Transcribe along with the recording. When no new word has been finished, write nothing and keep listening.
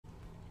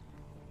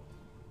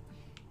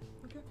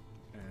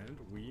And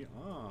we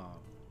are,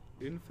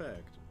 in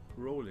fact,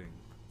 rolling.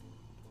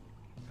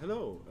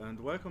 Hello, and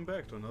welcome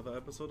back to another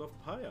episode of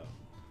Pyre.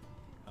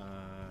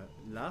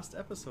 Last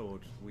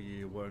episode,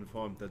 we were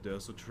informed that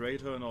there's a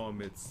traitor in our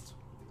midst.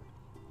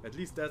 At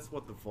least that's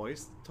what the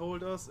voice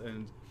told us,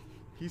 and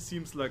he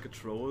seems like a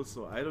troll,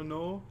 so I don't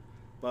know.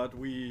 But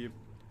we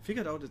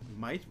figured out it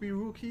might be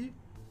Rookie,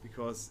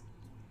 because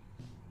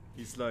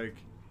he's like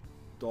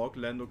Dog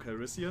Lando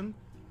Calrissian.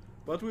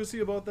 But we'll see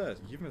about that.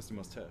 He even has the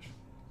mustache.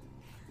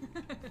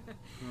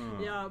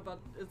 Yeah, but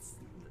it's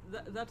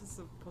that is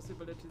a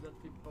possibility that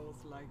we both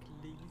like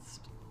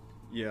least.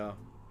 Yeah,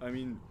 I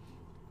mean,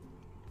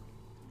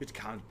 it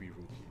can't be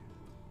Rookie,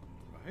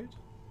 right?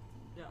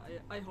 Yeah,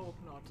 I hope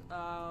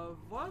not.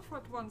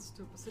 Wolfred wants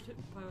to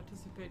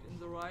participate in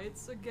the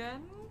riots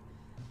again.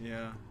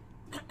 Yeah,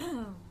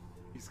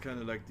 he's kind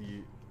of like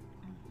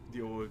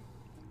the old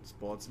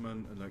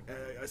sportsman, and like,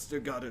 hey, I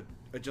still got it.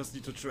 I just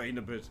need to train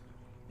a bit.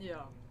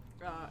 Yeah,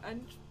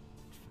 and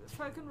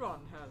Falcon Ron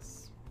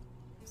has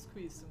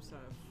squeezed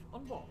himself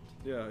on board.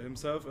 Yeah,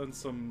 himself and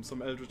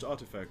some eldritch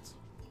artifacts.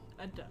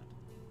 And Dad.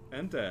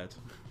 And Dad.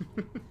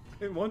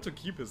 I want to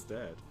keep his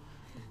dad.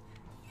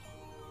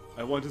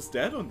 I want his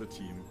dad on the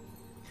team.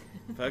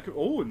 Falcon.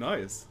 Oh,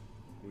 nice.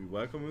 We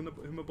welcome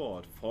him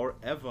aboard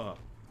forever.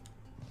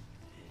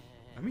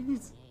 I mean,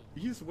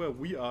 he's where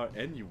we are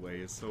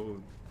anyway,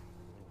 so.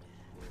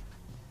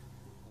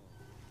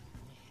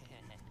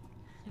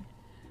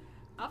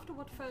 After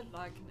what felt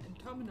like an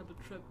interminable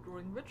trip,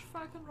 during which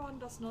Falcon Ron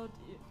does not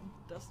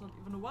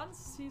even once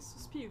cease to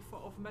speak, for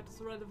of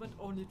matters relevant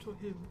only to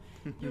him,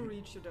 you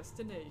reach your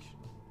destination.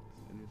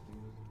 Anything?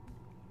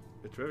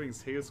 A traveling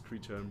sales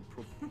creature and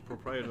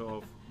proprietor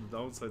of the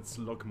Downside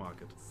Slug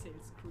Market.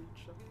 Sales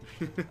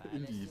creature.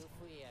 Indeed.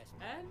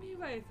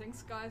 Anyway,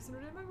 thanks guys, and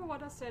remember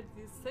what I said,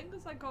 these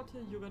things I got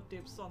here, you got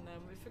dibs on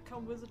them. If you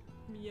come visit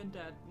me and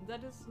Dad,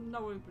 that is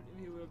now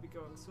we will be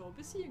going, so I'll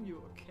be seeing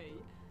you, okay?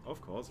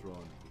 Of course,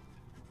 Ron.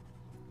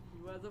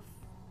 Whether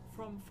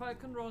from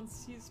Falcon Ron's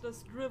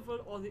ceaseless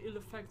drivel or the ill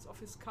effects of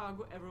his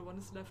cargo, everyone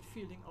is left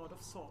feeling out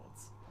of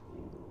sorts.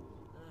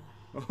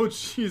 Oh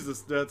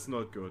Jesus, that's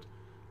not good.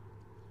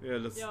 Yeah,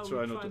 let's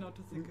try not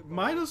to think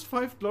about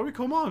 -5 glory,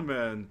 come on,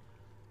 man!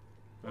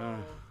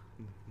 Oh.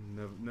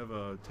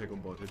 Never take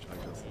on board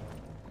hitchhikers.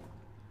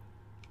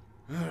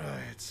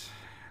 Alright.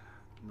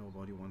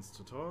 Nobody wants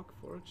to talk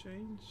for a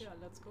change. Yeah,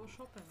 let's go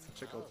shopping.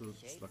 Check out the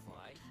slug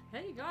market.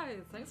 Hey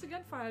guys, thanks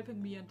again for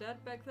helping me and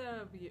Dad back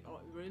there. We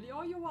really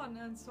owe you one,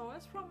 and so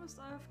as promised,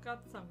 I've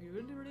got something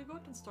really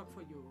good in stock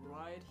for you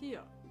right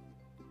here.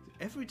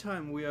 Every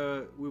time we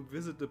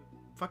visit the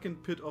fucking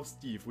pit of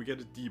Steve, we get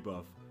a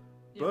debuff.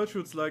 Yeah.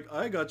 Bertrude's like,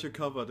 I got you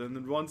covered, and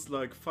then Ron's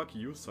like, fuck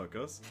you,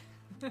 suckers.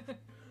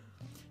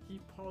 He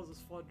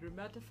pauses for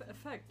dramatic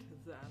effect,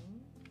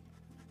 then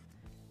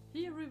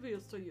he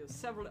reveals to you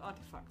several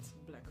artifacts: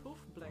 Black Hoof,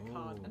 Black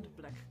Heart, and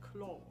Black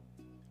Claw.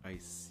 I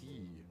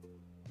see.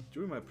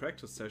 During my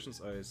practice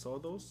sessions I saw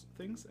those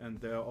things, and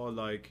they're all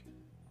like,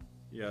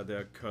 yeah,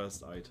 they're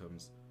cursed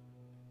items.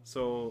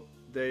 So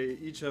they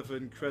each have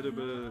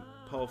incredible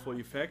powerful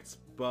effects,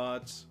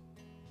 but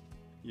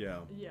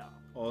yeah,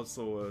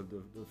 also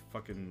the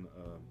fucking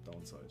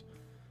downside.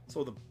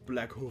 So the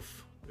Black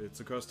Hoof.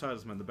 It's a cursed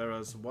talisman. The bearer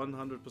has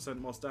 100%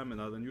 more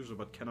stamina than usual,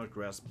 but cannot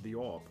grasp the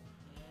orb.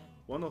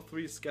 One of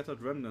 3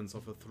 scattered remnants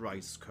of a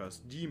thrice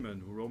cursed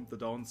demon who roamed the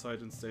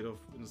downside in a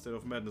state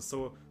of madness.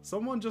 So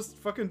someone just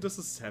fucking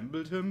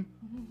disassembled him.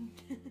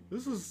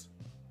 This is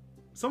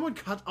someone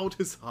cut out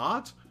his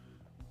heart.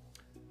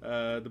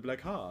 The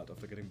Black Heart.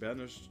 After getting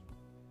banished,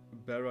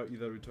 bearer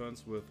either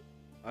returns with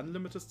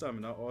unlimited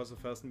stamina or as a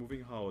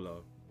fast-moving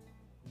howler.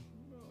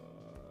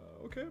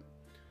 Okay.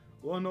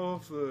 One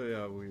of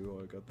yeah, we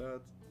all got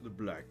that. The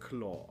Black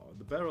Claw.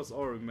 The bearer's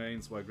aura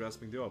remains while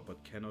grasping the orb,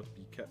 but cannot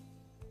be kept.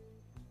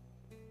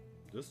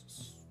 This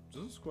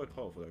is quite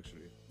powerful,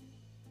 actually.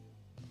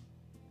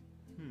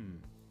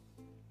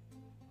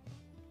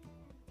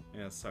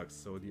 Yeah, sucks.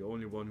 So the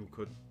only one who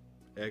could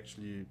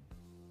actually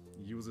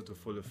use it to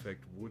full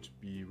effect would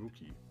be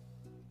Rookie,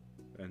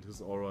 and his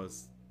aura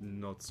is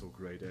not so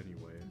great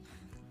anyway.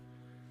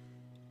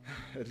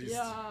 at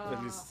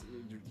least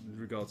in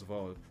regards of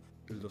our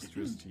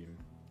illustrious team.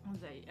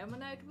 They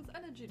emanate with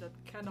energy that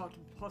cannot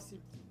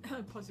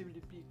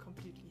possibly be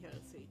completely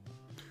healthy.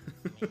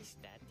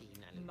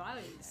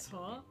 Nice,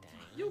 huh?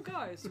 You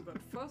guys, you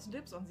got first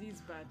dibs on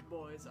these bad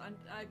boys, and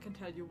I can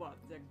tell you what,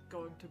 they're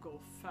going to go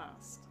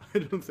fast. I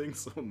don't think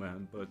so,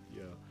 man, but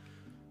yeah.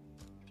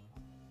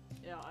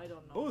 Yeah, I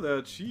don't know. Oh,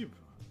 they're cheap.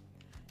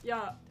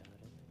 Yeah.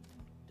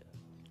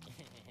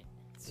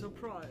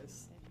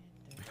 Surprise.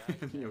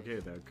 Okay,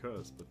 they're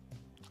cursed, but...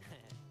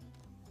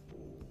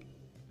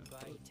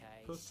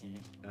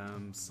 Proceed.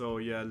 So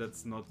yeah,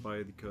 let's not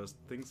buy the cursed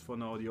things for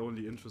now. The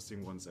only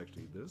interesting one is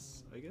actually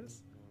this, I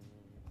guess.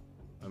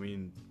 I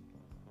mean,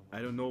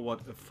 I don't know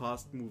what a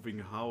fast-moving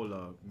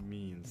howler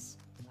means.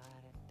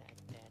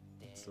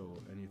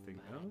 So anything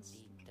else?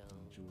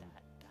 Jewel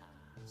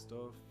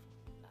stuff.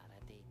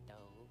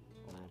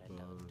 All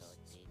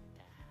bursts.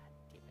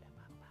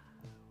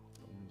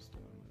 Bonus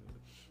damage.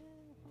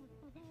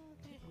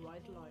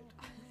 bright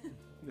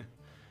light.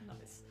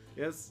 Nice.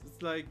 Yes,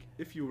 it's like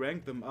if you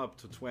rank them up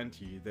to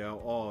 20, they are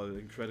all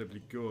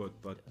incredibly good,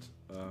 but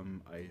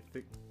I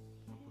think...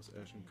 What was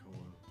Ashen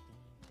Coal?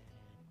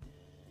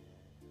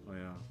 Oh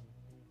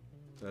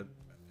yeah.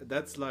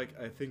 That's like,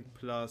 I think,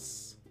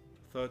 plus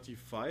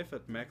 35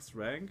 at max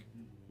rank,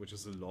 which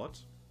is a lot.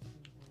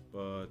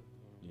 But,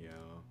 yeah.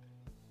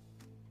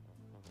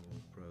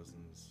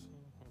 Presence.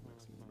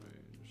 Maximum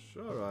range.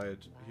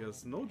 Alright, he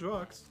has no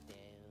drugs.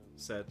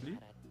 Sadly.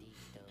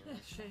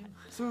 Shame.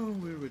 So,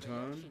 we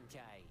return.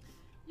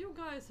 You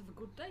guys have a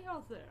good day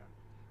out there.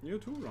 You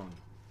too, Ron.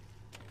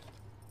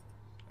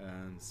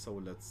 And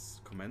so let's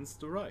commence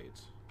the ride.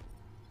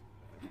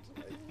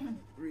 And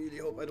I really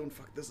hope I don't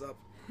fuck this up.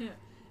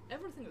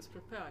 Everything is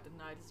prepared and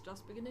night is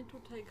just beginning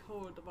to take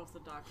hold above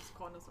the darkest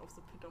corners of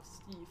the Pit of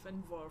Steve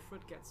and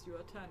Wolfred gets your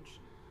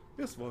attention.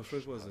 Yes,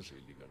 Wolfred, was it?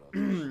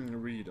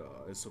 Reader,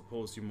 I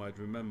suppose you might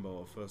remember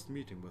our first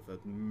meeting with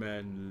that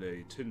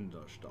manly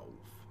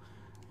Tinderstauf.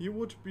 He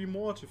would be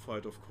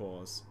mortified, of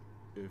course,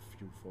 if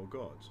you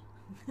forgot.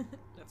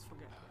 Let's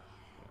forget.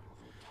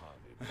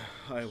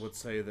 I would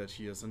say that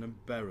he is an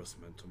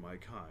embarrassment to my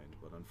kind,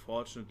 but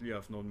unfortunately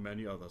I've known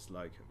many others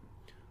like him.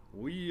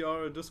 We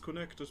are a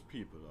disconnected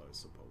people, I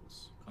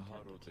suppose.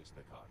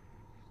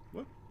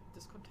 What?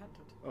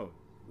 Discontented. Oh,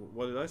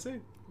 what did I say?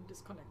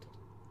 Disconnected.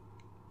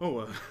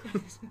 Oh,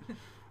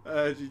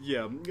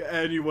 yeah,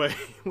 anyway,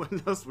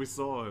 when last we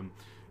saw him,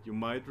 you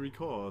might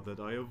recall that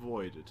I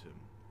avoided him.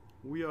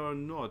 We are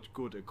not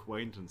good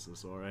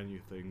acquaintances or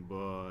anything,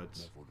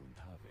 but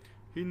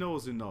he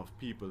knows enough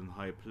people in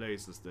high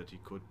places that he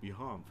could be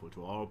harmful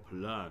to our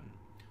plan,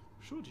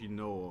 should he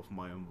know of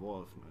my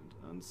involvement,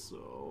 and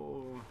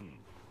so...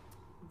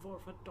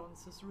 Wolfred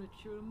dons his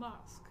ritual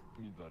mask.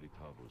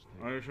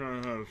 I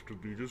shall have to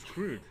be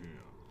discreet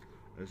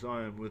here, as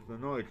I am with the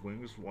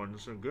Nightwings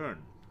once again.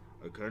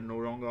 I can no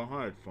longer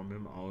hide from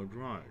him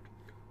outright.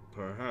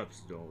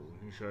 Perhaps, though,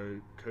 he shall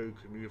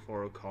take me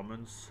for a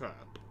common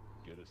sap.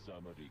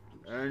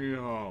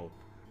 Anyhow,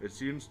 it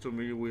seems to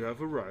me we have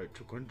a right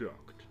to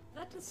conduct.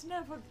 That is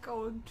never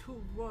going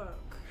to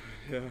work.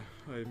 Yeah,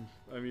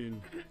 I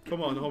mean,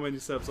 come on, how many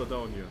steps are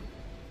down here?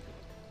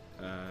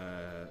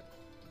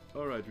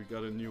 Alright, we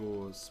got a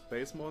new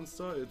space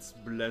monster. It's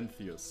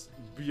Blanthius.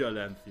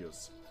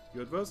 Bialanthius.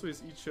 Your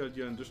adversaries each shall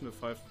deal an additional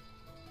 5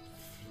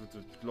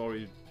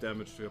 glory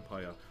damage to your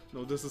Pyre.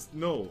 No, this is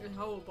no.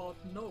 How about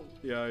no?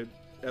 Yeah, I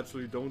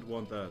absolutely don't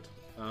want that.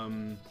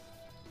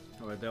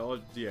 Alright, they're all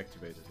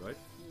deactivated, right?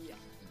 Yeah.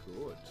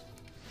 Good.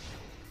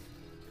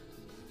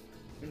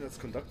 And let's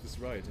conduct this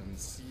ride and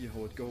see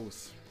how it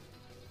goes.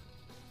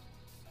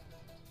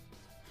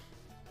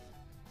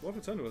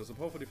 Wolfred Sandwich has a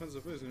powerful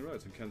defensive ability in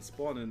rides and can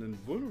spawn an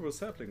invulnerable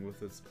sapling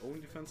with its own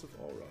defensive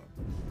aura.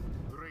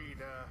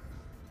 Reader,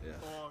 Yeah.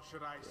 or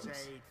should I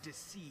say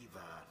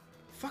deceiver,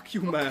 Fuck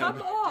you, man!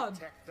 Come on!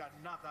 detect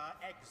another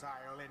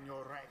exile in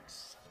your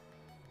ranks.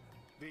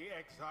 The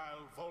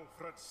exile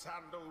Wolfred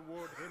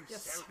Sandalwood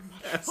Yes,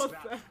 himself. what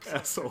That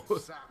asshole.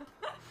 sap.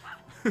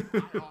 I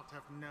ought to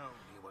have known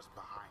he was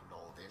behind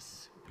all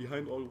this.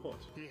 Behind all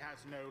what? He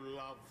has no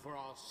love for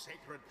our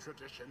sacred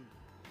tradition.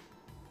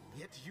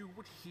 Yet you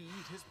would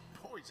heed his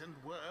poisoned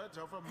words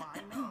over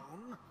mine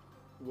own?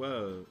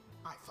 Well...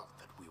 I thought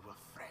that we were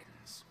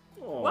friends.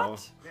 Aw.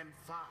 What? Then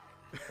fine.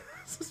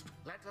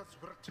 Let us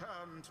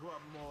return to a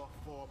more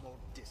formal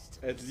distance.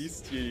 At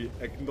least he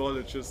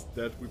acknowledges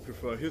that we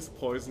prefer his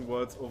poison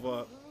words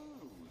over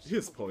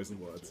his poison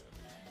words.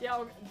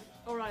 Yeah,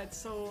 alright,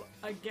 so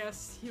I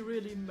guess he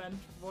really meant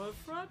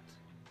Wolfred?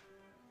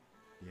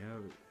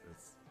 Yeah,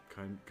 it's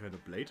kind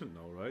of blatant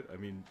now, right? I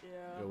mean,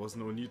 Yeah. there was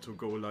no need to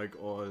go like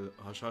all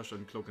hush hush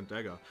and cloak and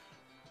dagger.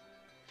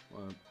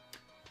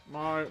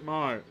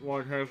 My,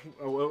 what have...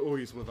 Oh,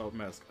 he's without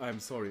mask. I'm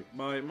sorry.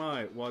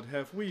 My, what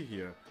have we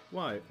here?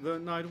 Why, the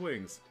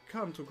Nightwings.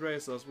 Come to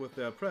grace us with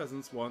their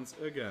presence once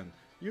again.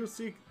 You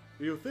think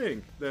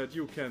that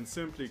you can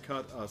simply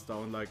cut us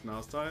down like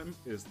last time?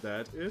 Is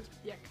that it?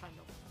 Yeah, kind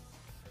of.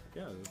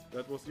 Yeah,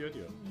 that was the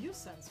idea. You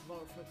sense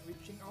Wolfred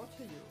reaching out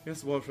to you.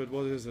 Yes, Wolfred,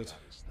 what is it?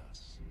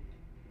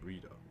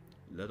 Reader,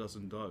 let us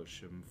indulge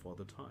him for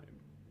the time.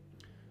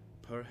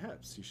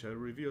 Perhaps he shall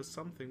reveal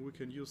something we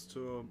can use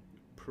to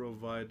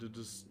provide a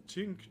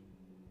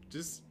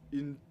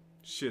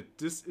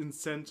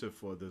disincentive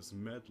for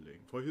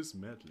his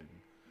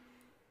meddling.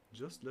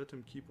 Just let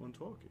him keep on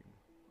talking.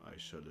 I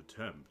shall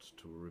attempt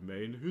to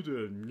remain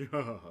hidden.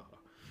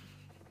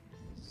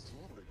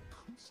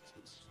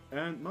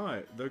 And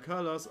the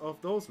colors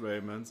of those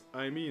raiments,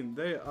 I mean,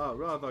 they are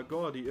rather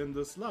gaudy in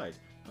this light,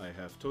 I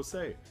have to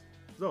say.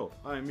 Though,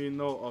 I mean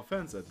no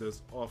offense at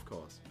this, of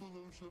course.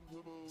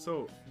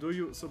 So, do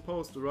you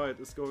suppose the ride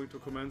is going to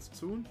commence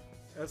soon?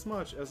 As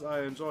much as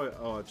I enjoy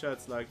our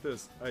chats like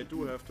this, I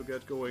do have to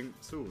get going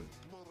soon.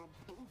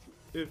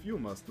 If you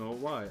must know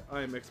why,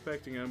 I am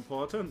expecting an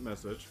important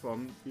message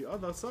from the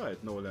other side,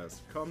 no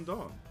less. Come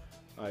down.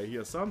 I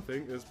hear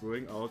something is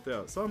brewing out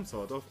there, some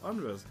sort of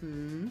unrest.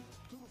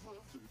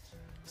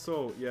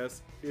 So,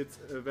 yes, it's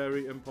a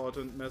very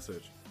important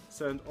message.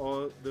 sent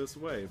all this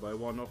way by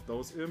one of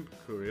those imp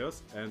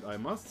couriers, and I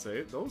must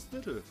say, those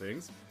little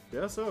things,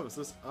 their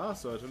services are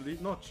certainly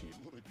not cheap.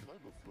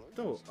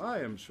 Though I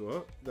am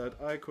sure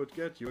that I could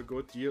get you a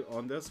good deal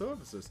on their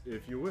services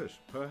if you wish,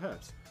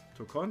 perhaps,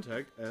 to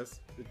contact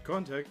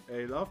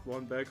a loved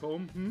one back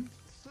home,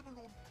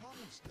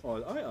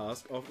 All I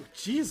ask of—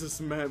 Jesus,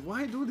 man,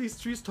 why do these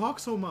trees talk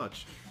so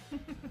much?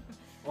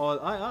 All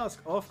I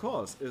ask, of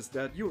course, is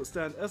that you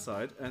stand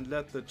aside and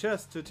let the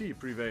chastity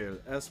prevail,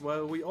 as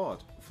well we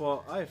ought,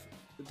 for I've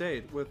a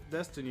date with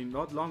destiny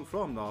not long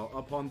from now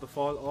upon the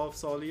fall of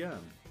Solian.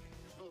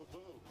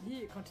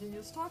 He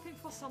continues talking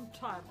for some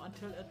time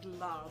until at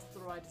last the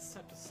rite is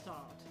set to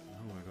start.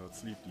 Oh my god,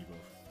 sleep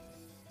debuff.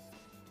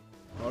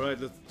 Alright,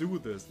 let's do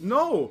this.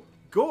 No!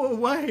 Go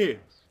away!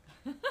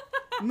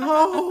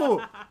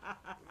 No!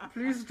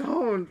 Please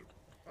don't!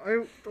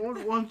 I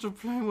don't want to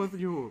play with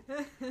you.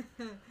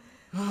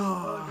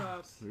 Oh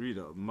god.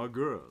 Rita, my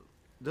girl,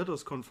 let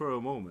us confer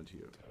a moment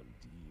here.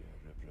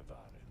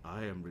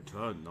 I am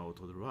returned now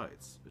to the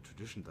rites, a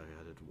tradition that I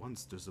had at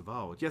once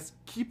disavowed. Yes,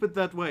 keep it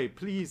that way,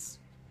 please!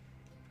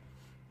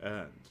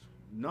 And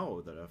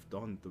now that I've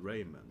donned the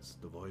raiments,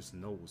 the voice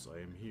knows I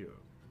am here.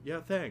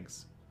 Yeah,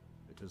 thanks.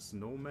 It is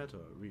no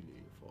matter,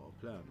 really, for our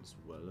plans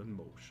well in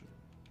motion.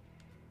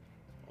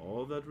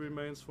 All that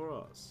remains for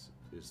us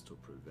is to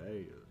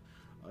prevail.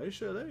 I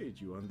shall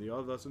aid you and the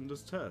others in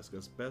this task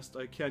as best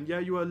I can. Yeah,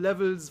 you are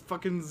levels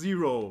fucking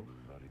 0.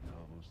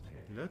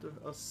 Let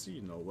us see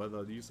now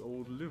whether these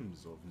old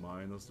limbs of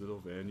mine are still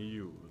of any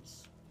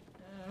use.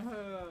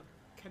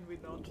 Can we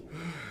not?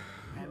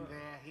 And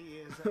there he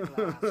is at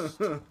last,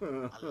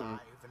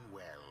 alive and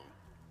well.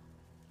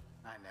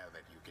 I know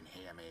that you can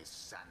hear me,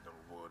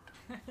 Sandalwood.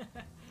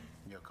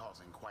 You're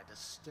causing quite a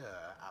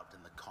stir out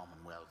in the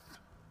Commonwealth.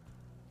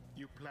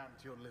 You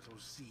plant your little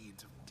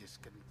seeds of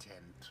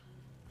discontent.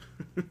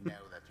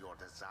 Know that your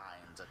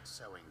designs at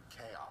sowing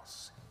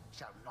chaos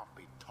shall not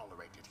be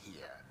tolerated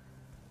here.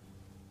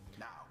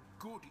 Now,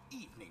 good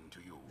evening to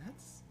you.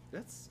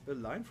 That's a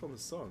line from a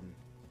song.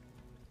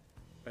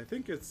 I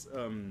think it's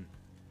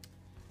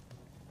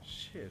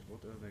shit,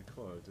 what are they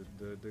called?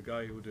 The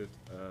guy who did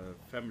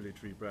Family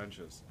Tree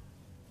Branches.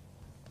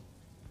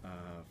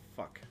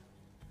 Fuck.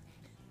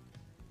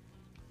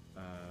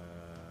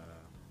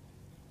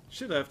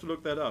 Shit, I have to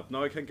look that up.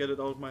 Now I can't get it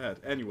out of my head.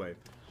 Anyway.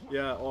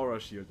 Yeah, aura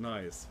shield,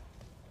 nice.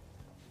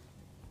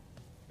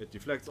 It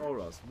deflects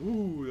auras.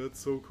 Woo, that's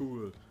so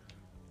cool.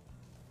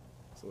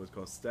 So it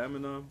costs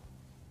stamina.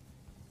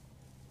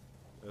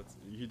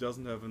 He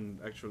doesn't have an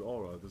actual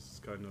aura. This is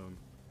kind of...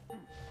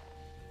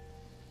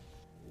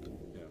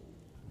 Yeah.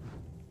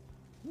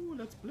 Ooh,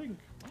 let's blink.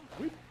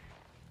 Whip.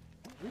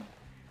 Whip.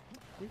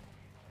 Whip.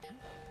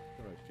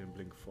 Alright, you can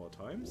blink 4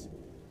 times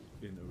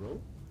in a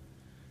row.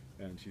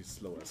 And he's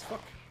slow as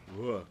fuck.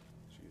 Whoa.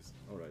 Jeez.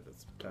 Alright,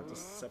 let's plant a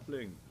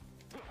sapling.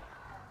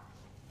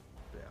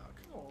 Berg.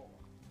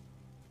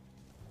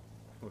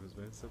 Oh, his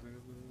main sapling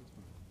is this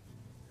one.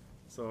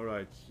 So,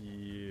 alright,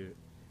 he...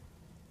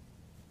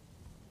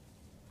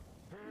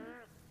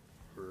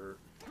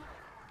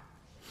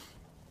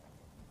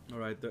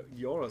 Alright,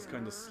 the aura is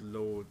kind of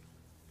slow.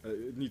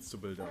 It needs to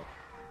build up.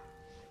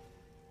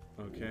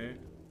 Okay.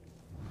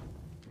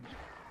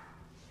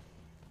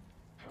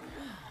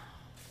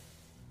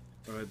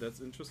 Alright, that's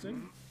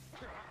interesting.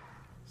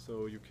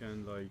 So you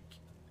can like...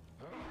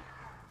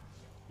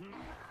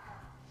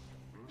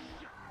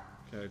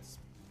 Okay, it's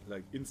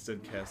like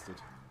instant cast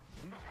it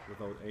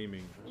without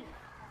aiming.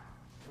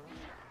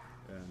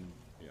 And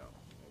yeah,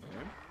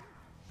 okay.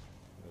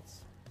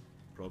 That's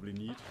probably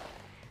neat.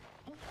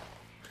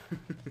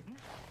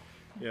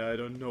 Yeah, I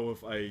don't know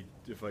if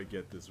I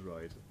get this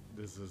right.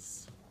 This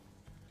is...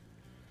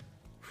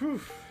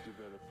 Whew.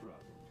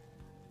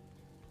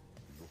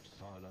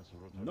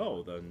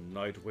 Now then,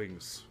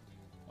 Nightwings.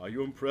 Are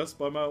you impressed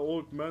by my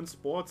old man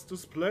sports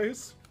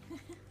displays?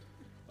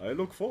 I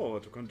look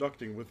forward to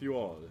conducting with you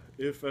all,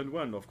 if and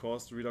when, of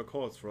course, the reader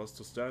calls for us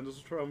to stand as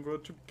a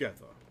triumvirate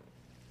together.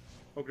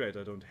 Oh great,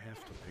 I don't have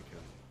to pick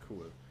him.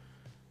 Cool.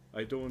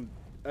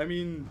 I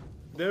mean,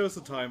 there is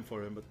a time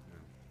for him, but...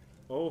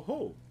 Oh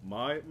ho,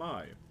 my.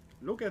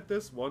 Look at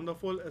this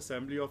wonderful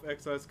assembly of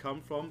exiles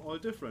come from all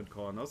different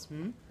corners,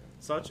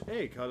 Such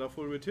a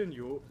colorful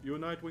retinue you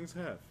Nightwings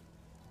have.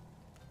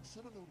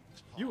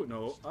 You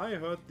know, I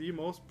heard the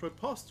most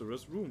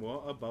preposterous rumor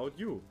about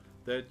you,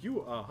 that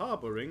you are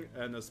harboring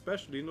an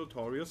especially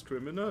notorious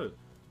criminal,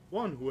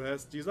 one who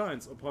has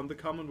designs upon the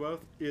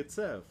Commonwealth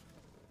itself.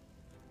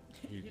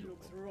 He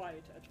looks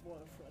right at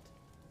Walfred.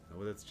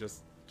 No, that's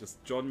just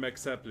John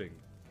McSapling.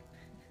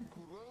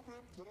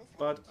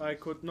 But I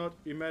could not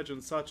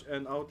imagine such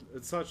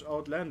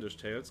outlandish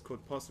tales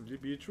could possibly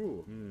be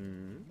true.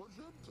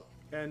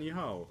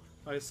 Anyhow,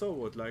 I so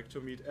would like to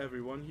meet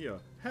everyone here.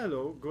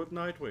 Hello, good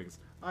Nightwings.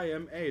 I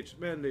am H.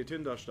 Manley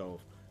Tinderstauf,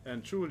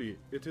 and truly,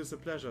 it is a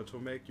pleasure to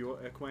make your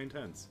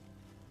acquaintance.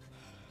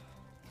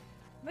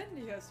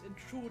 Manley has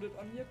intruded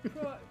on your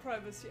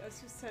privacy,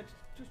 as you said,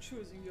 to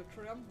choosing your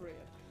triumvirate.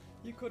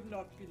 You could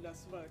not be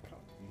less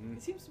welcome. He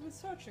seems to be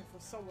searching for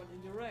someone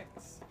in your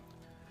ranks.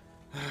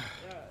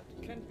 Yeah,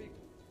 it can be.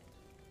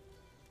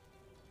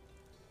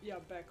 Yeah,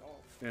 back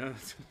off. Yeah,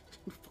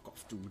 fuck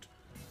off, dude.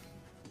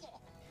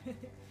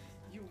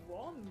 You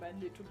warn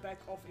Manly to back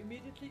off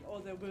immediately or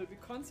there will be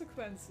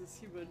consequences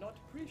he will not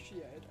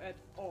appreciate at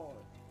all.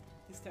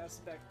 He stares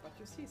back, but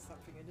you see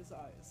something in his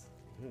eyes.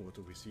 Oh, what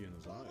do we see in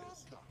his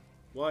eyes?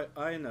 Why,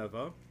 I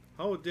never.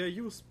 How dare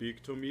you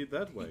speak to me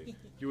that way?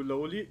 You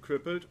lowly,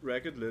 crippled,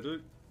 ragged little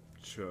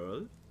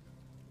churl?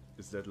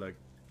 Is that like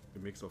a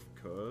mix of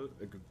cur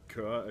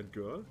and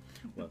girl?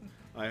 Well,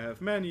 I have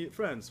many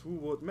friends who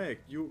would make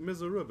you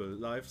miserable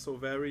life so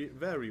very,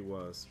 very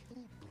worse.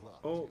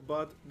 Oh,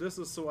 but this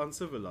is so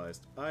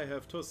uncivilized. I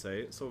have to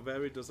say, so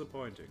very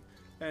disappointing.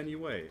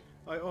 Anyway,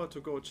 I ought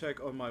to go check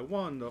on my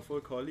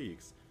wonderful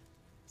colleagues.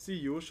 See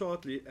you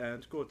shortly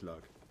and good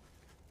luck.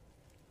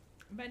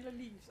 Manly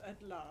leaves at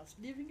last,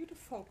 leaving you to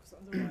focus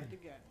on the ride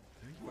again.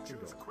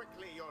 Choose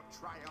quickly your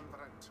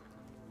triumvirate.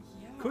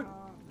 Yeah. Could...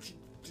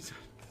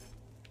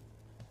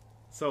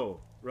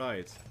 So,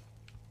 right.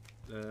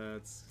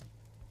 That's...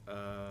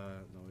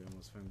 no, we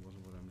almost found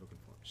wasn't what I'm looking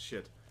for.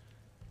 Shit.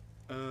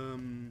 Oh,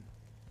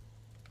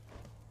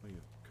 yeah,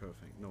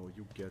 curving. No,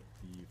 you get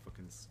the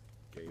fucking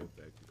scale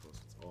back because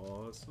it's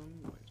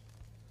awesome. Wait.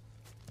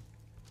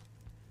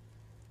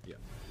 Yeah,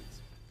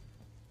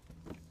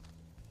 please.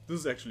 This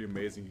is actually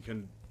amazing. You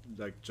can,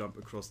 like, jump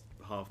across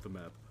half the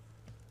map.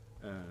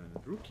 And,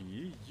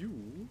 rookie,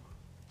 you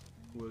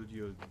will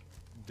deal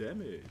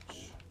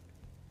damage.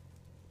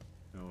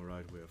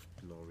 Alright, we have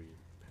glory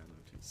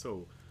penalty.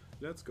 So,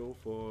 let's go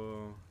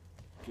for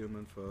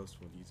Gilman first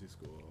for an easy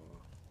score.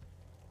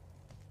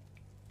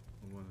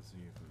 I want to see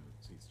if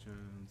seize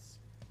chance,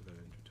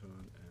 valiant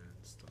return, and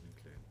stunning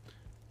claim.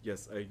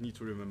 Yes, I need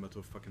to remember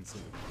to fucking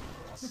sing it.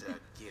 Sir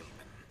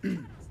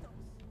Gilman.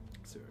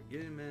 Sir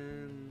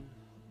Gilman.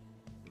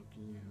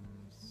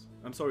 Rookies.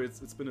 I'm sorry,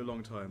 it's been a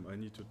long time. I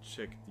need to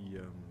check the yeah,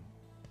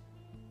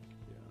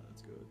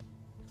 that's good.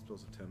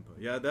 Explosive temper.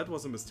 Yeah, that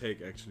was a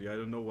mistake actually. I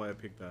don't know why I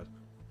picked that.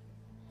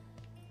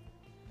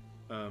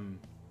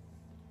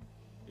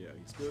 Yeah,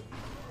 he's good.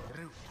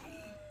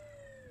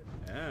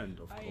 And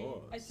of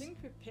course. I think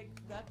we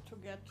picked that to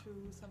get to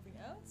something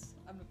else.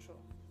 I'm not sure.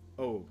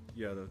 Oh,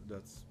 yeah,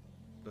 that's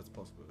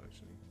possible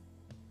actually.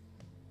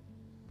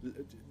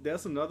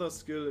 There's another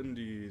skill in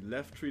the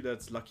left tree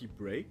that's Lucky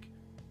Break,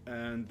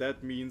 and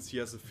that means he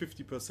has a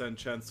 50%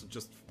 chance to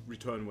just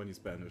return when he's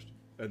banished,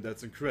 and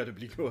that's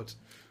incredibly good.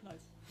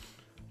 Nice.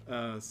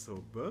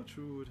 So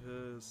Bertrude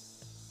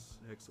has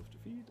Hex of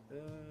Defeat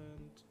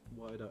and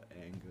Wider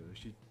Angle.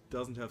 She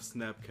doesn't have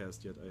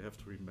Snapcast yet, I have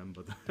to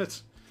remember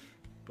that.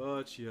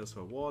 But she has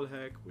her Wall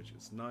Hack, which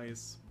is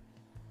nice.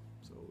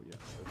 So yeah,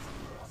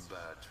 that's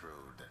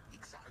Bertrude.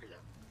 Exactly.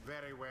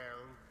 Very well.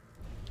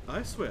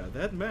 I swear,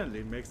 that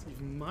Manly makes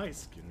even my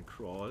skin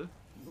crawl.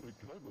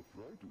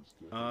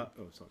 Oh,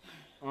 sorry.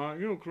 Are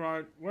you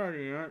quite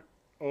ready yet?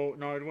 Oh,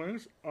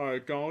 Nightwings, I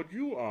doubt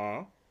you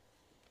are.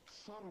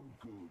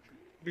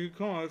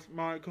 Because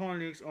my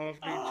colleagues of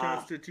the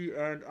Chastity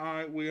and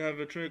I, we have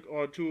a trick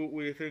or two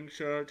we think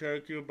shall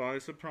take you by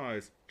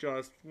surprise.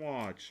 Just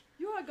watch.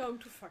 You are going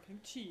to fucking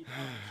cheat,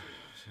 aren't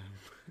you?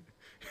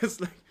 It's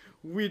like,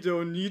 we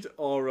don't need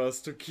auras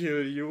to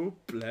kill you.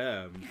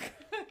 Blam.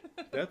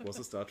 That was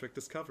a Star Trek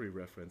Discovery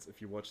reference.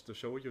 If you watched the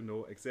show, you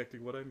know exactly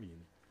what I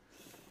mean.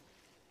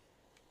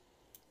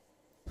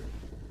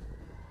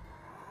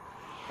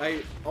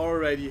 I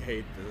already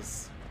hate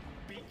this.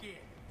 Begin.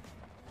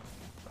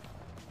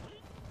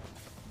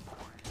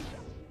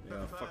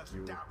 Yeah, fuck First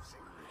you. dousing.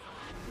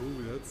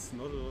 Ooh, that's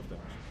not a lot of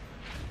damage.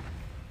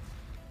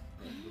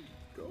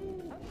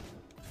 Go!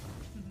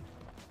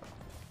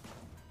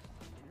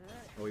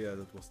 Oh yeah,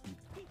 that was the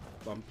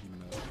bumpy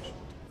match.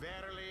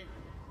 Verily.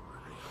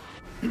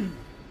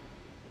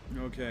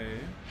 Okay.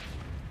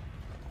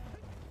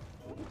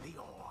 The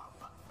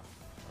orb.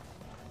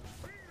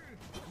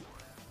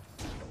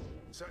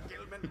 Sir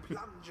Gilman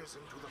plunges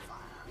into the fire.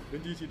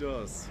 Indeed he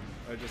does.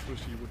 I just wish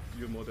he would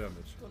deal more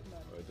damage. Good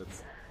man. Alright,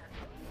 that's...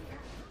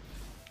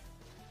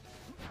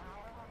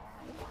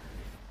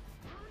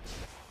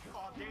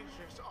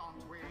 Audacious,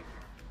 aren't we?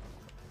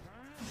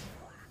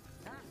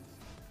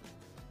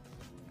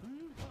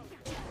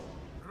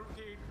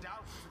 Rookie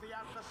doused the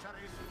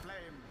adversary's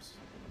flames.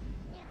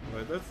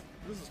 Alright,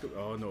 this is good.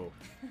 Oh no.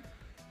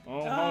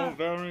 Oh, how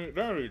very,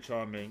 very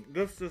charming.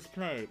 This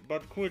display,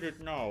 but quit it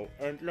now,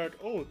 and let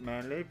old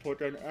Manly put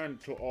an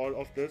end to all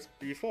of this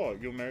before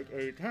you make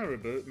a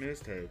terrible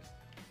mistake.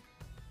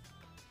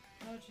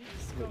 Oh,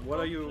 jeez. What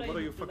Go are you play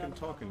with the fucking lamp.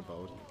 talking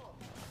about?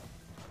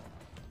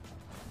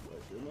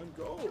 Right, Gilman,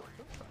 go!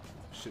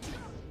 Shit.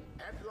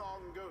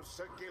 Headlong goes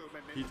Sir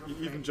Gilman He into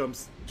even flames.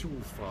 jumps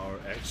too far,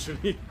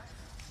 actually.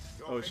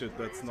 Your Oh shit,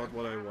 victory that's is not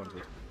what I apparent.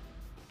 wanted.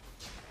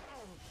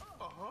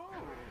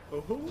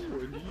 Oh, Oh,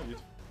 indeed.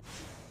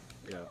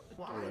 Yeah,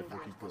 why, alright, that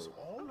Ricky, was go.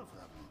 all of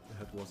them.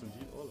 That was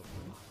indeed all of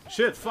them.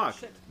 Shit, fuck!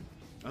 Shit.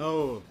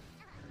 Oh,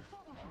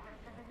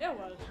 Yeah,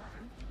 well.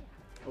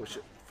 oh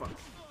shit, fuck.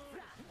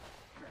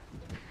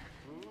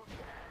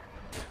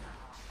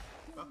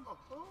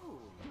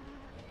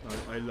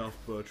 I love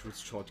Bertrude's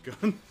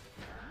shotgun.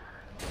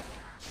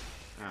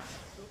 Ah,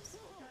 Oops.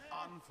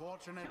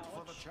 Unfortunate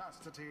for the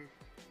chastity.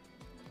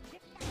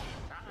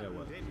 yeah,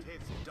 well, It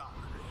is done.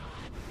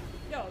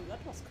 Yeah,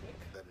 that was quick.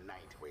 The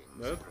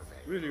Nightwings that prevail.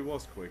 really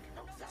was quick.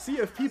 See,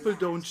 if people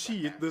don't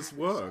cheat, this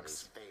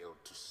works. Failed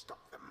to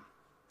stop them.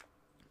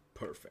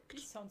 Perfect. He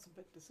sounds a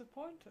bit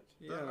disappointed.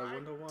 Yeah, I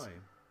wonder why.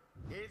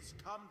 Is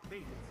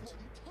complete.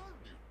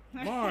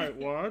 My,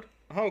 what?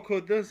 How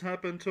could this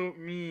happen to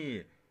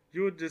me?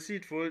 You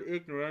deceitful,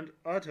 ignorant,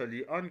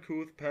 utterly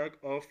uncouth pack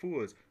of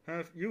fools.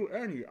 Have you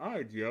any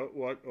idea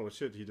what... Oh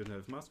shit, he didn't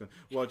have mask on.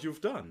 What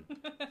you've done?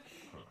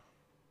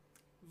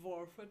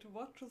 Wolfred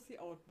watches the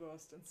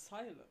outburst in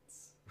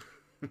silence.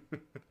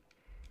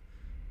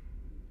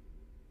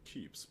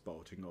 Keep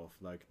spouting off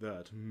like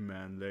that,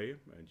 Manley,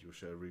 and you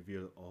shall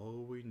reveal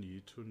all we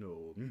need to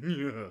know.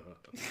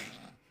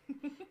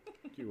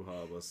 You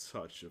harbor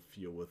such a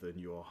fear within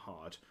your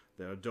heart,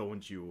 there,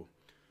 don't you?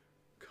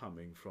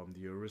 Coming from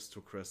the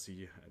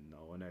aristocracy and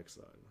now in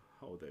exile,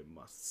 how they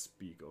must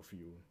speak of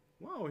you.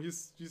 Wow,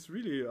 he's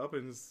really up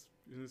in his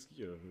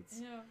gear. It's,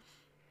 Yeah.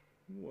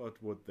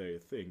 what would they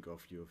think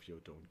of you if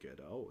you don't get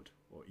out,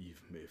 or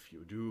even if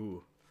you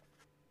do?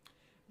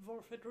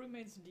 Wolfred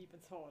remains deep in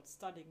thought,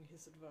 studying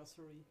his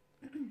adversary.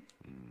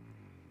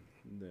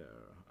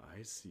 There,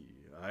 I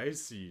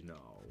see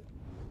now.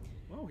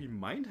 Wow, he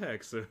mind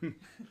hacks him.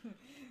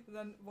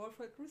 Then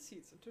Wolfred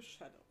recedes into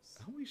shadows.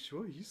 Are we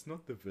sure he's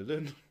not the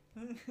villain?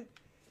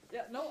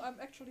 Yeah, no, I'm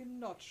actually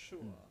not sure.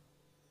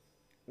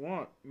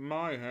 What?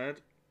 My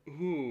head?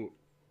 Who?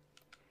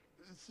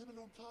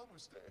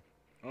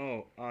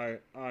 Oh,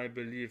 I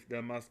believe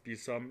there must be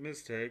some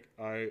mistake.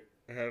 I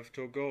have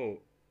to go.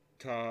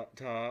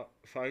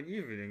 Fine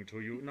evening to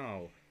you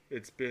now.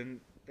 It's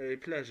been a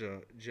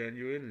pleasure,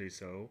 genuinely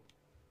so.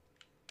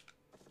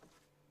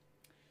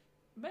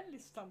 Manly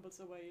stumbles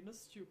away in a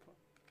stupor.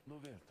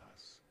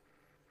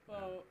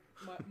 Oh,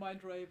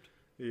 mind raped.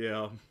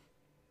 Yeah.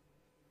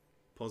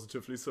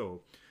 Positively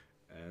so.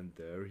 And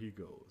there he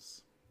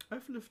goes.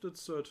 I've lifted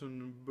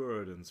certain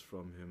burdens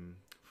from him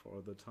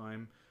for the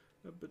time.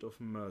 A bit of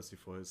mercy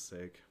for his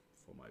sake,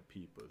 for my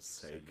people's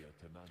sake.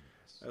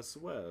 As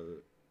well,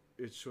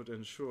 it should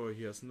ensure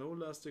he has no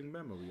lasting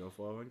memory of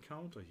our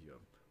encounter here,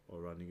 or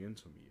running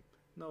into me.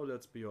 Now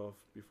let's be off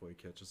before he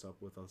catches up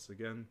with us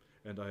again,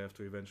 and I have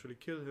to eventually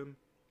kill him.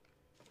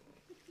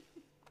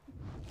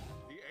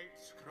 The 8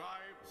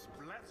 scribes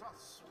bless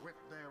us with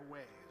their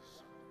ways.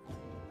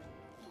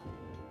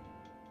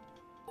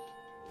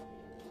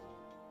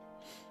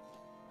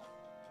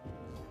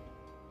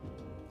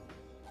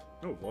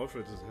 Oh,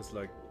 Wolfred has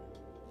like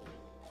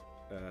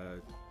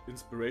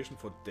inspiration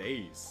for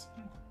days.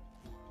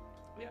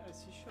 Yeah,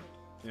 as he should.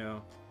 Yeah,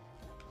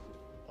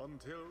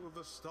 Until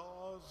the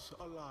stars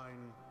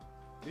align.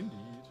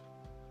 indeed.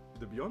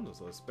 The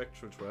Beyonders are a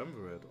spectral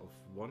triumvirate of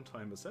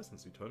one-time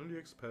assassins eternally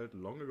expelled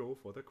long ago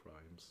for their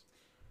crimes.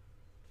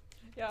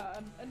 Yeah,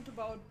 and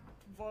about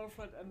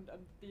Wolfred and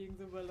being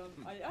the villain,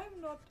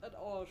 I'm not at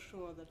all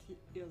sure that he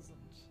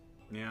isn't.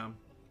 Yeah.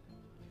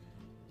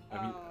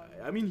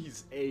 I mean,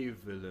 he's a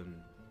villain.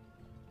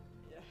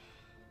 Yeah.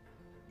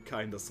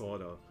 Kinda,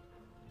 sorta.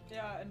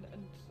 Yeah, and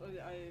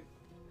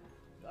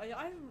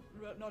I'm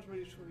not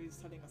really sure he's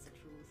telling us the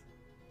truth.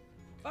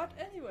 But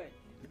anyway,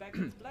 back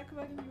in Black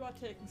Wagon, you are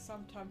taking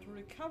some time to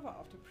recover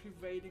after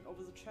prevailing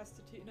over the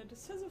chastity in a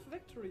decisive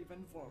victory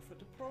when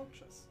Wolfred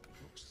approaches.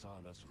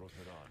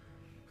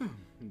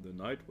 The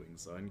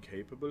Nightwings are in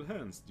capable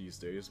hands these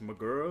days, my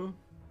girl.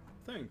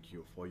 Thank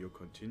you for your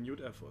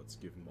continued efforts,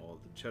 given all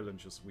the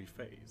challenges we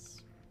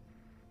face.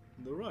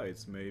 The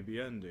riots may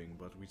be ending,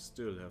 but we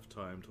still have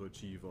time to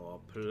achieve our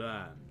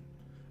plan.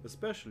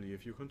 Especially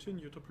if you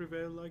continue to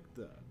prevail like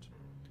that.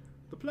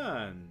 The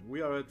plan,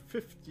 we are at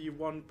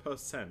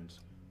 51%.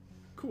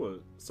 Cool,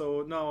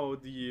 so now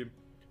the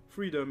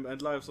freedom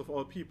and lives of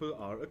all people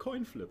are a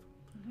coin flip.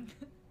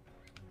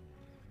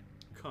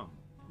 Come,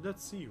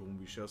 let's see whom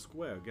we shall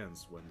square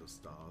against when the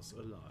stars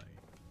align.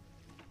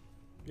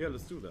 Yeah,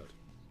 let's do that.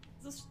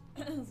 The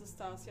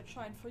stars yet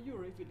shine for you,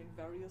 revealing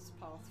various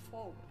paths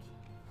forward.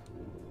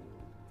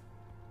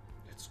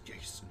 Let's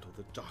gaze into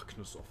the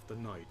darkness of the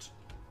night.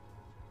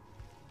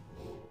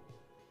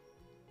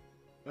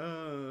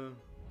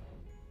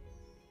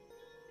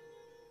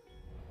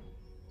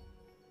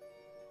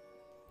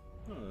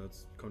 Oh,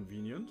 that's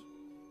convenient.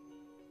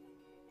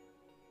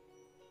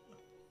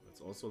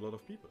 That's also a lot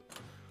of people.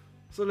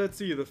 So let's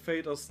see, the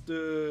Fate are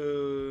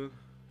still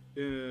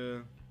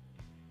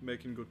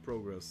making good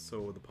progress.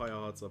 So the Pyre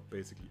hearts are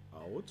basically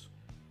out.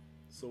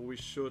 So we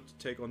should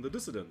take on the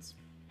Dissidents.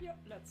 Yeah,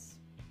 let's.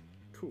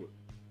 Cool.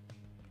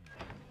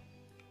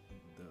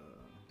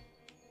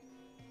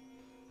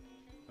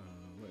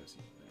 Where is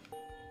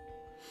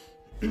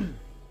he? There.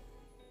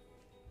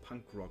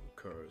 Punk rock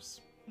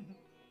curse.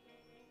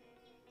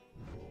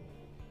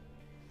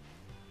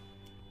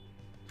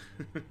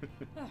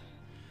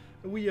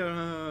 We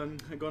are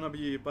gonna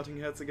be butting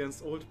heads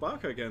against old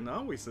Barker again,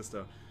 aren't we,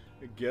 sister?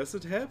 I guess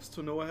it helps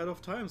to know ahead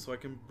of time so I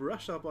can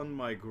brush up on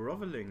my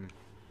groveling.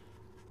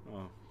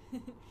 Oh.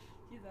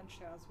 He then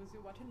shares with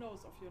you what he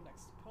knows of your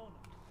next opponent.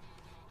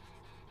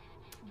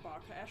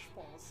 Barker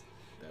Ashpaws,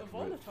 a That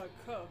volatile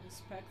cur who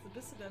spec the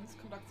dissidents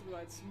conducts the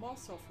rites more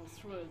so for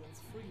thrill than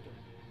freedom.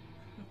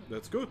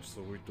 That's good,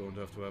 so we don't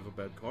have to have a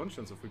bad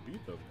conscience if we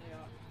beat them. Yeah.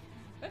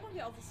 Back on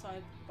the other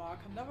side,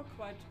 Barker never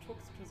quite took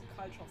to the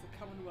culture of the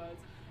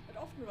Commonwealth and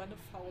often ran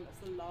afoul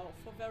of the law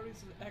for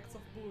various acts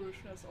of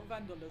bullishness or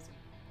vandalism.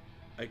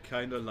 I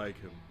kinda like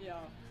him. Yeah.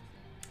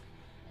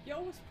 He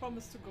always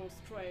promised to go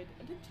straight,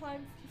 and in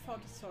time he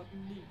found a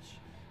certain niche,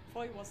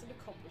 for he was an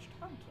accomplished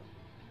hunter.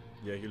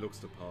 Yeah, he looks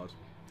the part.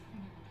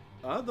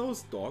 Are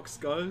those dog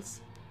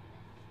skulls?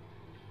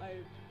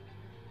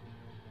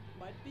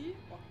 Might be,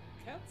 or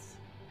cats?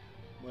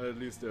 Well, at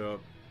least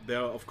they're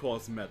of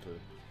course metal.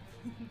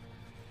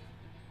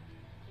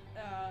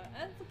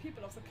 And the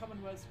people of the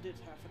Commonwealth did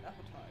have an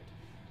appetite.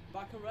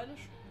 Barker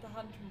relished the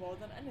hunt more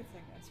than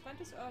anything and spent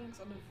his earnings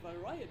on a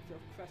variety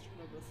of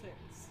questionable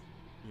things.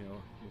 Yeah,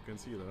 you can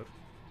see that.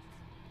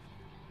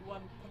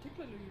 One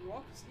particularly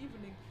raucous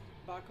evening,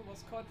 Barker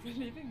was caught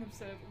relieving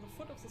himself on the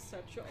foot of the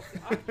statue of the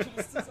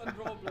Archjustice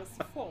Androblus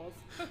IV.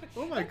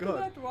 Oh my and god.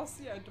 That was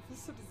the end of his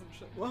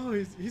citizenship. Wow,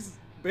 he's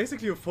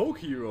basically a folk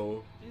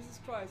hero. Jesus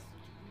Christ.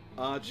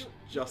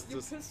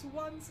 Archjustice. You piss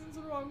once in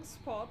the wrong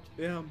spot,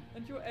 Yeah,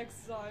 and you're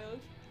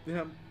exiled.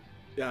 yeah.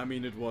 Yeah, I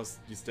mean, it was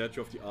the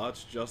statue of the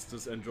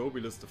Archjustice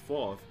Androblus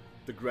IV,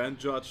 the Grand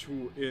Judge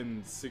who,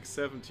 in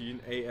 617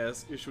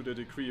 AS, issued a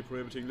decree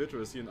prohibiting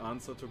literacy in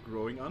answer to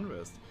growing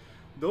unrest.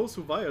 Those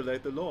who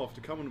violate the law of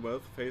the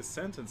Commonwealth face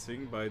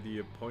sentencing by the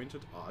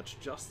appointed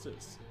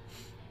Archjustice.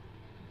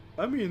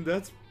 I mean,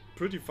 that's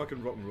pretty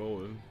fucking rock and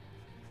roll.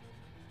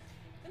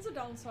 In the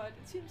downside,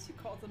 it seems he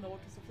caught the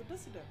notice of the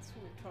dissidents,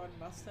 who in turn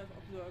must have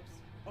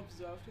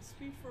observed his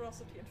speed,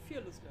 ferocity, and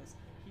fearlessness.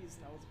 He is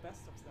now the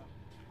best of them.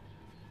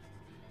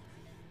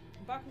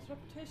 Barker's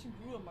reputation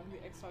grew among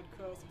the exiled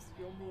curs of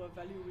the Yomura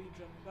Valley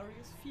region, where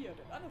he is feared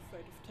and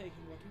unafraid of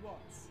taking what he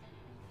wants.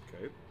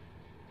 Okay.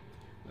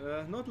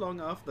 Not long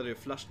after they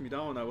flushed me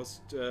down, I was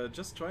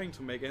just trying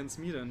to make ends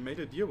meet and made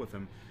a deal with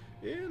him.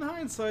 In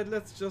hindsight,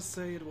 let's just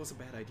say it was a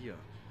bad idea.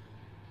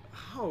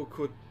 How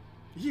could...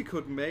 He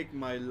could make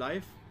my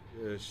life...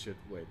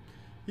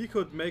 He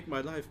could make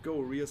my life go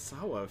real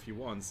sour if he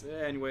wants.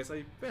 Anyways,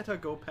 I better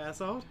go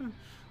pass out.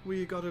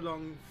 We got a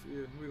long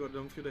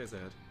few days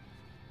ahead.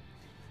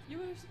 You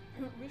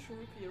wish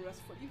Ruki a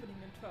restful evening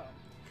in turn.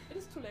 It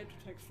is too late to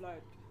take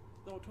flight,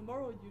 though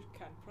tomorrow you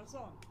can press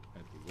on.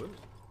 And we will.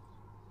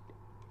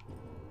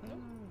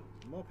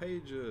 More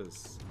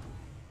pages.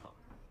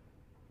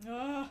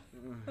 Ah,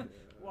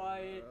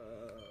 why?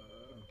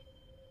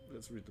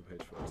 Let's read the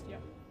page first.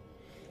 Yeah.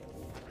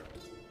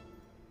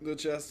 The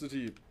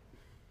chastity.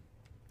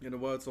 In the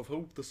words of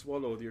Hope the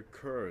Swallow, the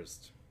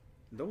accursed.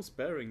 Those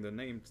bearing the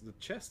name the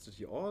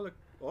chastity all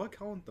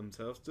count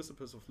themselves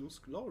disciples of Luz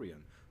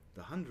Glorian,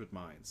 the 100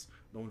 Minds,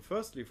 known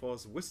firstly for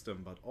his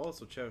wisdom, but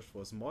also cherished for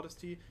his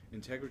modesty,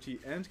 integrity,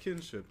 and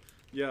kinship.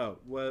 Yeah,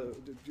 well,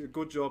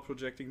 good job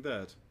projecting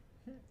that.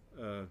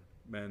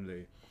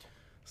 Manly.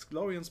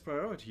 Sklorian's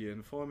priority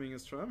in forming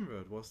his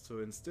triumvirate was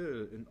to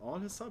instill in all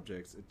his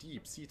subjects a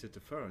deep-seated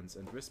deference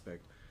and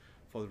respect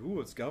for the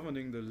rules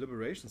governing the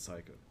liberation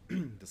cycle.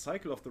 The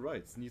cycle of the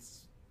rights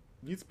needs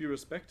be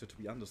respected to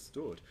be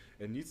understood,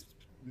 and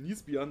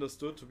needs be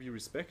understood to be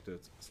respected,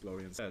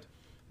 Sklorian said.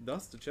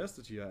 Thus the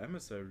chastity are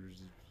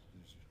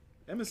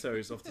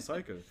emissaries of the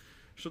cycle.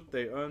 Should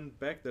they earn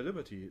back their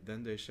liberty,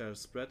 then they shall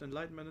spread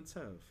enlightenment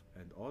itself,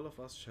 and all of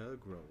us shall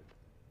grow.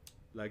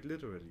 Like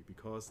literally,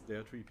 because they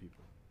are tree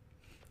people.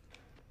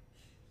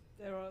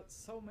 There are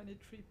so many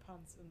tree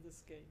puns in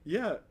this game.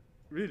 Yeah,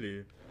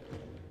 really.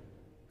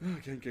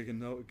 Can't get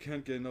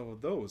enough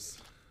of those.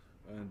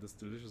 And this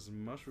delicious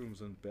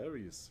mushrooms and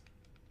berries.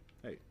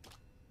 Hey.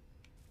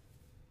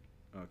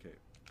 Okay.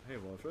 Hey,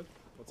 Walfred.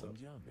 What's up?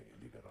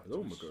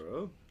 Hello, my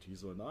girl.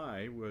 Tizo and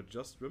I were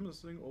just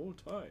reminiscing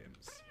old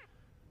times.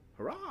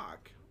 Hurrah!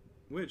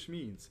 Which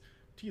means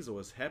Tizo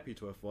is happy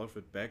to have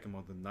Walfred back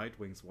among the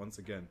Nightwings once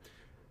again.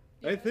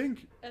 Yeah, I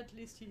think at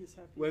least he is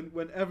happy.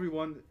 when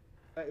everyone...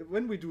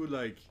 when we do,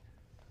 like,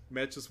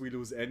 matches we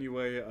lose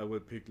anyway, I will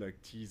pick, like,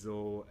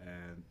 Tizo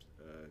and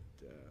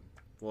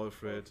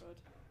Walfred.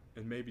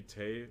 And maybe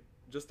Tay.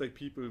 Just, like,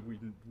 people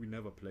we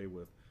never play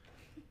with.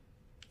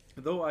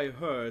 Though I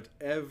heard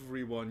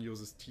everyone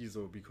uses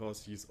Tizo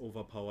because he's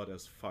overpowered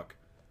as fuck.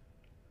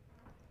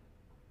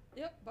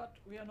 Yeah, but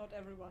we are not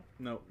everyone.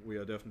 No, we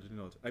are definitely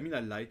not. I mean, I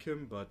like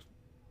him, but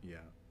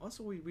yeah.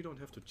 Also, we don't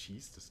have to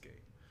cheese this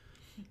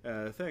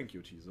game. Thank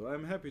you, Tizo.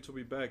 I'm happy to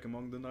be back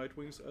among the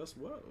Nightwings as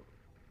well.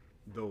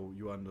 Though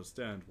you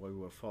understand why we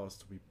were forced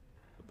to be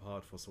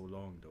apart for so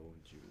long,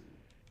 don't you?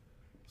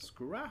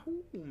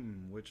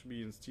 Scrahum, which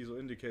means Tizo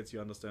indicates he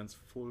understands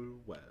full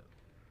well.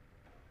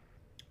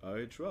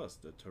 I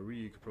trust that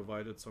Tariq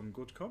provided some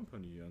good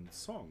company and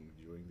song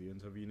during the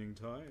intervening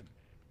time.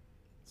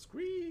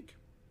 Squeak!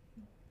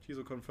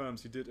 Tizo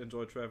confirms he did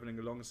enjoy traveling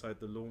alongside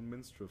the lone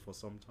minstrel for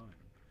some time.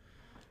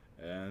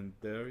 And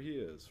there he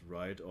is,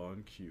 right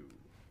on cue.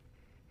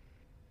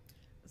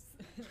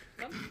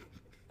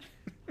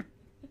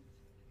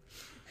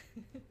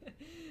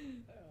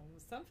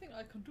 something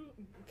I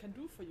can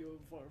do for you,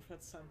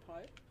 Wolfred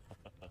Senpai.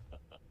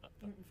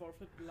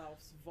 Wolfred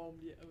laughs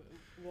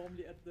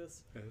warmly at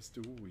this. As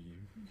do we.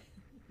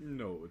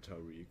 No,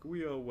 Tariq,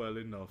 we are well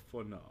enough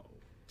for now.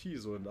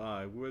 Tizo and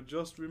I were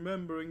just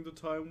remembering the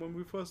time when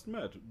we first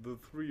met, the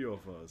three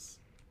of us.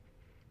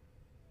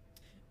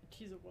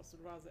 Tizo was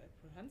rather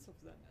apprehensive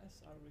then,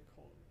 as I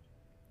recall.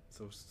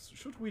 So,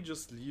 should we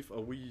just leave?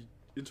 Are we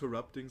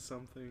interrupting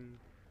something?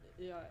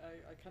 Yeah,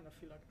 I kind of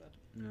feel like that.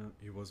 Yeah,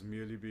 he was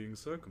merely being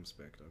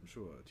circumspect, I'm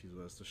sure.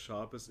 Tizo has the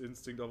sharpest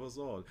instinct of us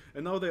all.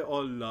 And now they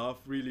all laugh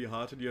really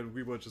heartily and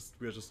we were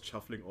just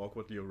shuffling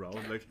awkwardly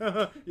around like,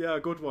 yeah,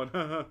 good one.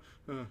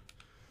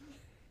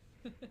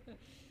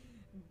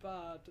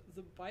 But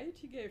the bite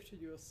he gave to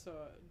you,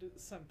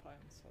 senpai,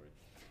 I'm sorry.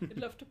 It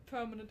left a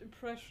permanent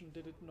impression,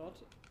 did it not?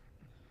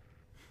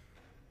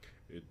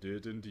 It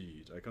did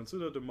indeed. I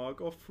consider it a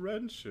mark of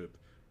friendship.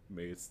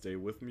 May it stay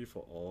with me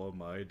for all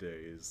my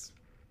days.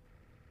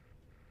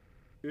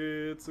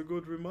 It's a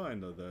good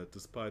reminder that,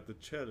 despite the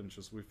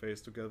challenges we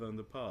faced together in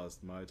the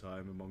past, my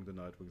time among the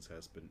Nightwings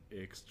has been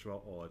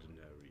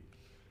extraordinary.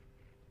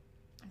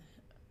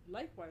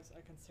 Likewise,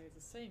 I can say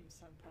the same,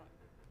 senpai.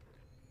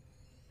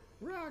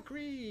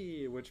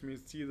 Rakri! Which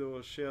means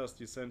Tizo shares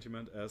the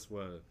sentiment as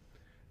well.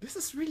 This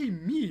is really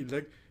mean.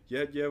 Like,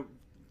 yeah,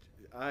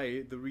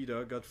 I, the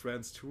reader, got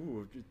friends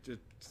too.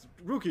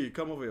 Rookie,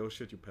 come over here. Oh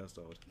shit, you passed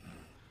out.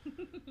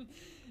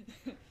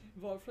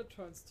 Wolfred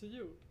turns to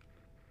you.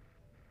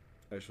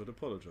 I should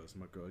apologize,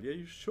 my girl. Yeah,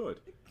 you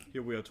should.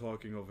 Here we are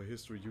talking of a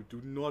history you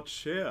do not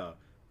share.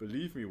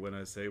 Believe me when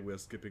I say we are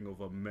skipping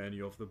over many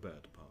of the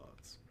bad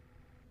parts.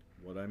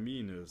 What I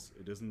mean is,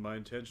 it isn't my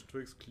intention to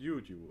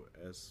exclude you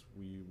as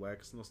we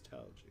wax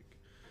nostalgic.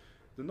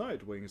 The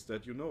Nightwings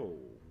that you know,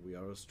 we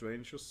are a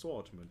strange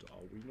assortment,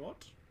 are we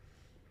not?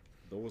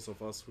 Those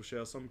of us who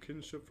share some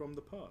kinship from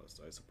the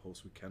past, I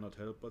suppose we cannot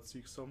help but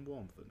seek some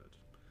warmth in it.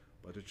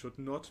 But it should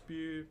not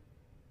be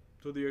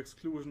to the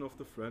exclusion of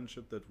the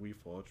friendship that we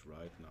forge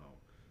right now.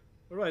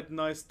 Alright,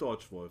 nice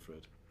dodge,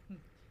 Wolfred.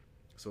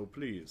 So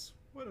please,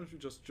 why don't you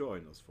just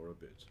join us for a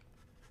bit?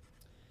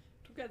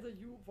 Together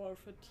you,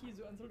 Wolfred,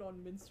 Tizo and the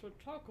Lone Minstrel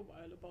talk a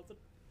while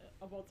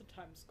about the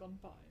times gone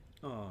by.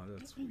 Ah,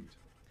 that's sweet.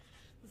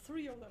 The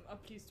three of them are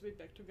pleased to be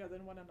back together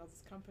in one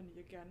another's company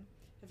again,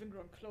 having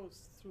grown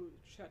close through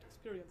shared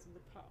experience in the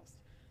past.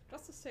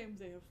 Just the same,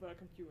 they have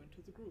welcomed you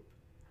into the group.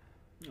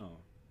 Oh,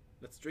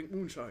 let's drink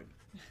moonshine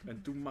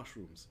and do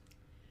mushrooms.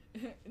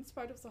 In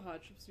spite of the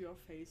hardships you have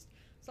faced,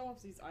 some of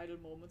these idle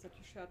moments that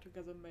you shared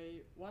together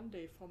may one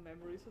day form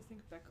memories to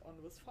think back on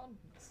with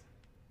fondness.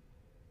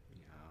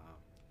 Yeah.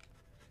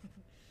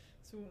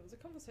 Soon the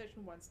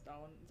conversation winds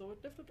down, though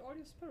it lifted all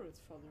your spirits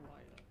for the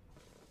while.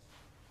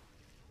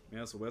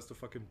 Yeah, so where's the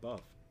fucking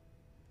buff?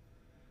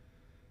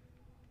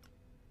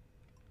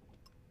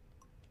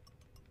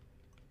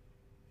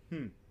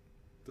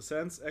 The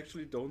sands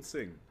actually don't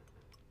sing.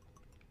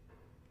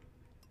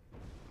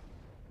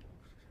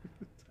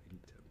 Tiny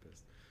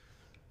Tempest.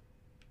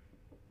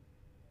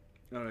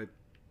 Alright.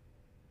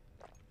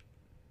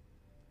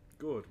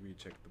 Good, we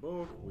checked the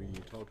book, we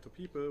talked to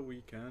people,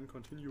 we can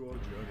continue our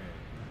journey.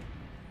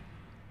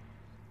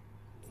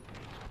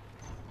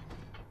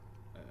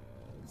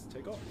 Let's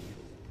take off.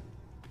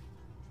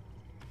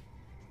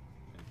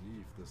 And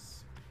leave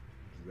this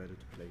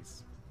dreaded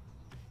place.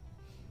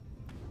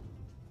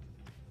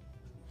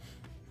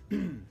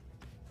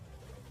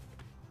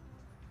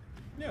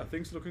 Yeah,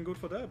 things looking good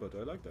for Dalbert.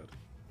 I like that.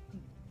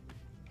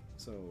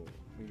 So,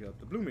 we got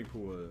the blooming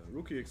pool.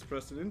 Rookie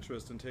expressed an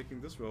interest in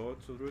taking this road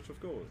to the Ridge of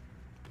Gold.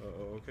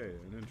 Okay,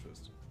 an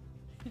interest.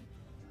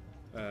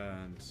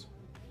 And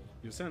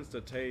you sense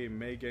that Tay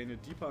may gain a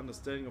deeper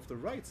understanding of the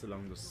rights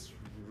along this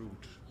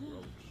road.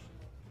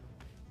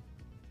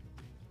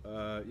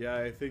 Yeah,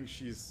 I think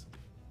she's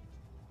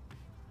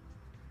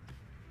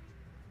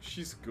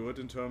good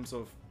in terms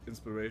of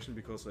inspiration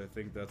because I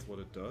think that's what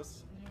it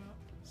does. Yeah.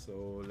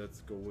 So let's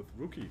go with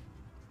Rookie.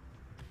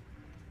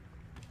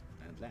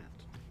 And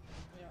land.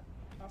 Yeah.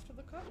 After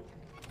the cut?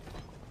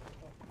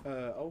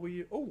 Are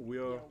we? Oh, we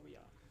are. Yeah, we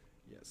are.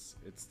 Yes,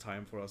 it's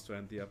time for us to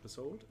end the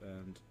episode.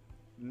 And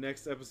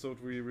next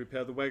episode we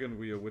repair the wagon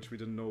wheel, which we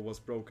didn't know was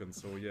broken.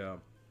 So yeah,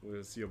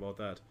 we'll see about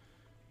that.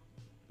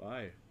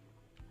 Bye.